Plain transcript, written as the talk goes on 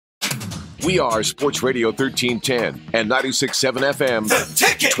We are Sports Radio 1310 and 96.7 FM. The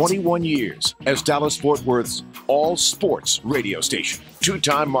Ticket! 21 years as Dallas-Fort Worth's all-sports radio station.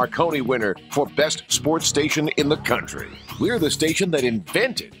 Two-time Marconi winner for Best Sports Station in the country. We're the station that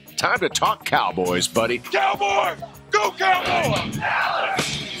invented Time to Talk Cowboys, buddy. Cowboys! Go Cowboys!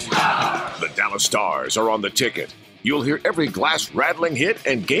 The Dallas Stars are on the ticket. You'll hear every glass-rattling hit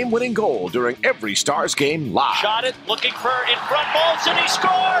and game-winning goal during every Stars game live. Shot it, looking for in front balls, and he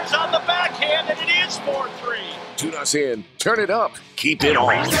scores on the backhand, and it is 4-3. Tune us in, turn it up, keep it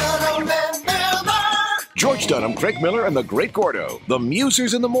on. George Dunham, Craig Miller, and the Great Gordo. The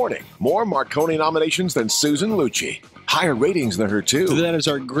Musers in the Morning. More Marconi nominations than Susan Lucci. Higher ratings than her, too. That is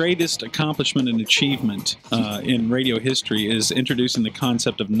our greatest accomplishment and achievement in radio history, is introducing the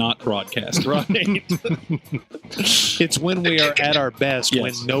concept of not broadcast. Right. It's when we are at our best, Yes.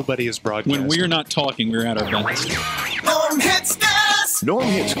 when nobody is broadcasting. When we are not talking, we're at our best. Norm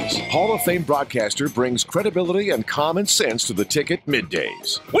Hitzges, Hall of Fame broadcaster, brings credibility and common sense to the Ticket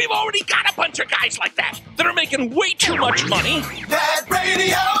middays. We've already got a bunch of guys like that are making way too much money. Bad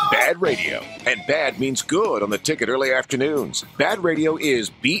radio! Bad radio. And bad means good on the Ticket early afternoons. Bad radio is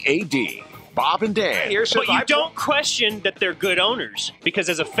BAD. Bob and Dan. But you don't question that they're good owners, because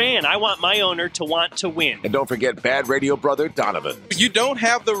as a fan, I want my owner to want to win. And don't forget bad radio brother Donovan. You don't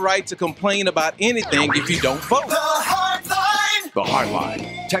have the right to complain about anything if you don't vote. The Hardline! The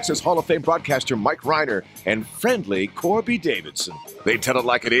Hardline. Texas Hall of Fame broadcaster Mike Reiner and friendly Corby Davidson. They tell it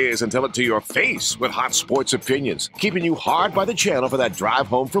like it is and tell it to your face with hot sports opinions, keeping you hard by the channel for that drive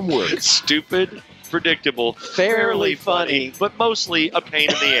home from work. Stupid, predictable, fairly funny, but mostly a pain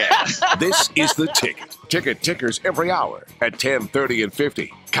in the ass. This is The Ticket. Ticket tickers every hour at 10:30 and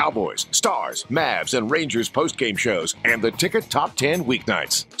 50. Cowboys, Stars, Mavs, and Rangers postgame shows, and The Ticket Top 10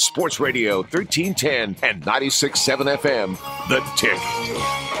 weeknights. Sports Radio 1310 and 96.7 FM. The Ticket.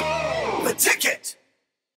 The Ticket!